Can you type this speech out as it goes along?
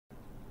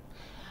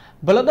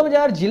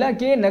बलौदाबाजार जिला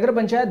के नगर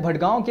पंचायत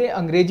भटगांव के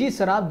अंग्रेजी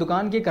शराब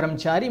दुकान के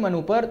कर्मचारी मन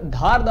ऊपर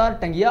धारदार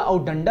टंगिया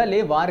और डंडा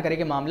ले वार करे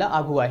के मामला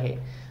आगुआ है।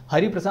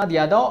 हरि प्रसाद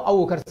यादव और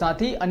ओकर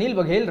साथी अनिल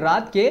बघेल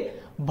रात के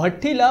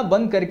भट्ठी ला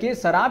बंद करके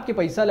शराब के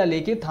पैसा ला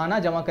लेके थाना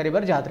जमा करे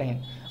बर जात रहे।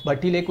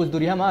 भट्ठी ले कुछ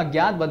दूरिया में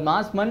अज्ञात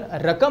बदमाश मन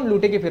रकम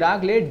लूटे के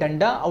फिराक ले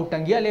डंडा और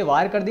टंगिया ले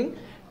वार कर दी।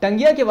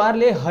 टंगिया के वार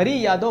ले हरि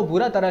यादव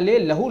बुरा तरह ले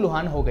लहू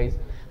लुहान हो गई।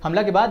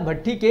 हमला के बाद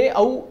भट्ठी के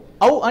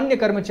औ अन्य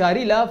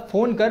कर्मचारी ला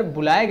फोन कर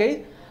बुलाए गई।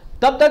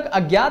 तब तक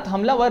अज्ञात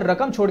हमलावर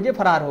रकम छोड़ के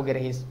फरार हो गए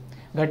रही।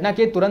 घटना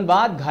के तुरंत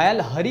बाद घायल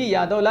हरि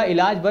यादव ला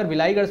इलाज बर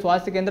बिलाईगढ़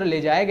स्वास्थ्य केंद्र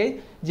ले जाए गए,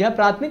 जहां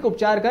प्राथमिक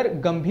उपचार कर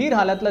गंभीर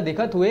हालत ला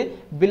दिखत हुए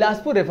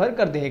बिलासपुर रेफर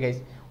कर दिए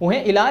गए।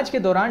 उन्हें इलाज के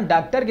दौरान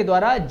डॉक्टर के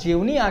द्वारा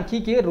जीवनी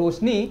आंखी के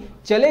रोशनी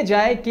चले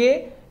जाए के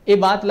ए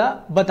बात ला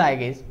बताए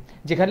गए,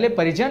 जेकर ले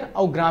परिजन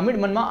और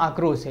ग्रामीण मन में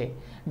आक्रोश है।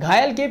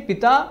 घायल के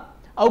पिता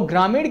और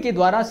ग्रामीण के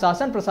द्वारा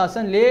शासन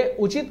प्रशासन ले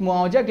उचित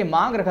मुआवजा के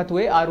मांग रखते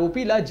हुए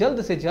आरोपी ला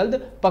जल्द से जल्द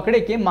पकड़े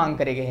के मांग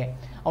करे गए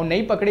हैं और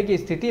नई पकड़े की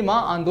स्थिति में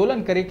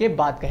आंदोलन करे के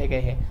बात कहे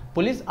गए हैं।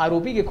 पुलिस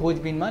आरोपी के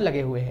खोजबीन में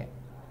लगे हुए हैं।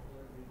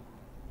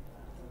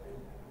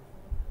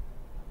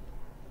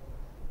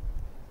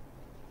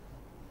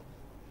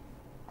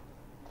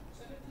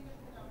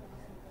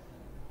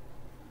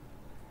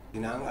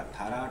 दिनांक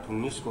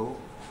 18/19 को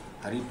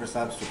हरि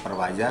प्रसाद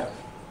सुपरवाइजर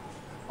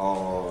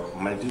और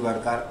मल्टी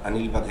वर्कर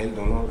अनिल बघेल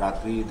दोनों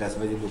रात्रि 10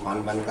 बजे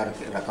दुकान बंद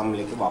करके रकम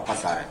लेके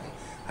वापस आ रहे थे।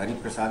 हरि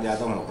प्रसाद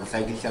यादव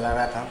मोटरसाइकिल चला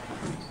रहा था,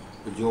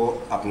 जो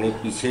अपने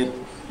पीछे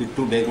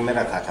पिट्टू बैग में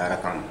रखा था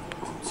रकम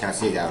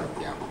 86,000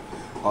 रुपया,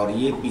 और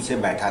ये पीछे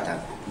बैठा था।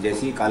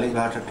 जैसे ही कॉलेज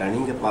बाहर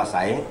टर्निंग के पास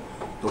आए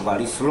तो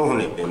गाड़ी स्लो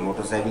होने पे,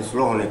 मोटरसाइकिल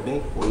स्लो होने पे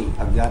कोई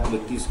अज्ञात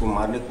व्यक्ति इसको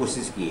मारने की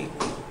कोशिश किए।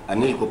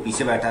 अनिल को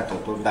पीछे बैठा था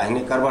तो दाहिने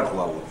करवट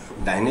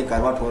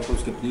हुआ, तो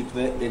उसके पीठ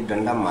पे एक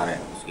डंडा मारा है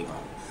उसके बाद।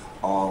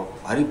 और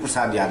हरि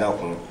प्रसाद यादव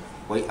को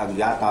कोई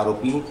अज्ञात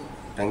आरोपी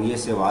टंगिए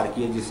से वार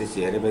किए, जिससे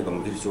चेहरे में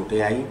गंभीर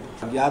चोटें आई।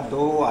 अज्ञात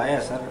दो आए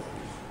सर,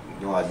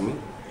 दो आदमी।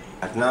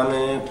 घटना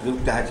में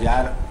प्रयुक्त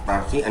हथियार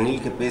प्रार्थी अनिल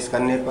के पेश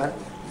करने पर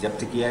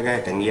जब्त किया गया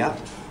है टंगिया,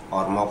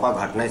 और मौका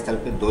घटनास्थल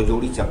पे 2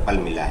 जोड़ी चप्पल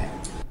मिला है।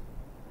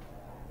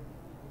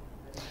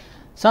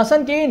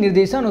 शासन के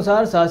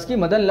निर्देशानुसार शासकीय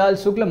मदन लाल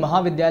शुक्ल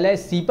महाविद्यालय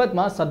सीपत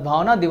में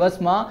सद्भावना दिवस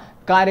में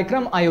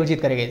कार्यक्रम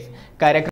आयोजित करे गए। कार्यक्रम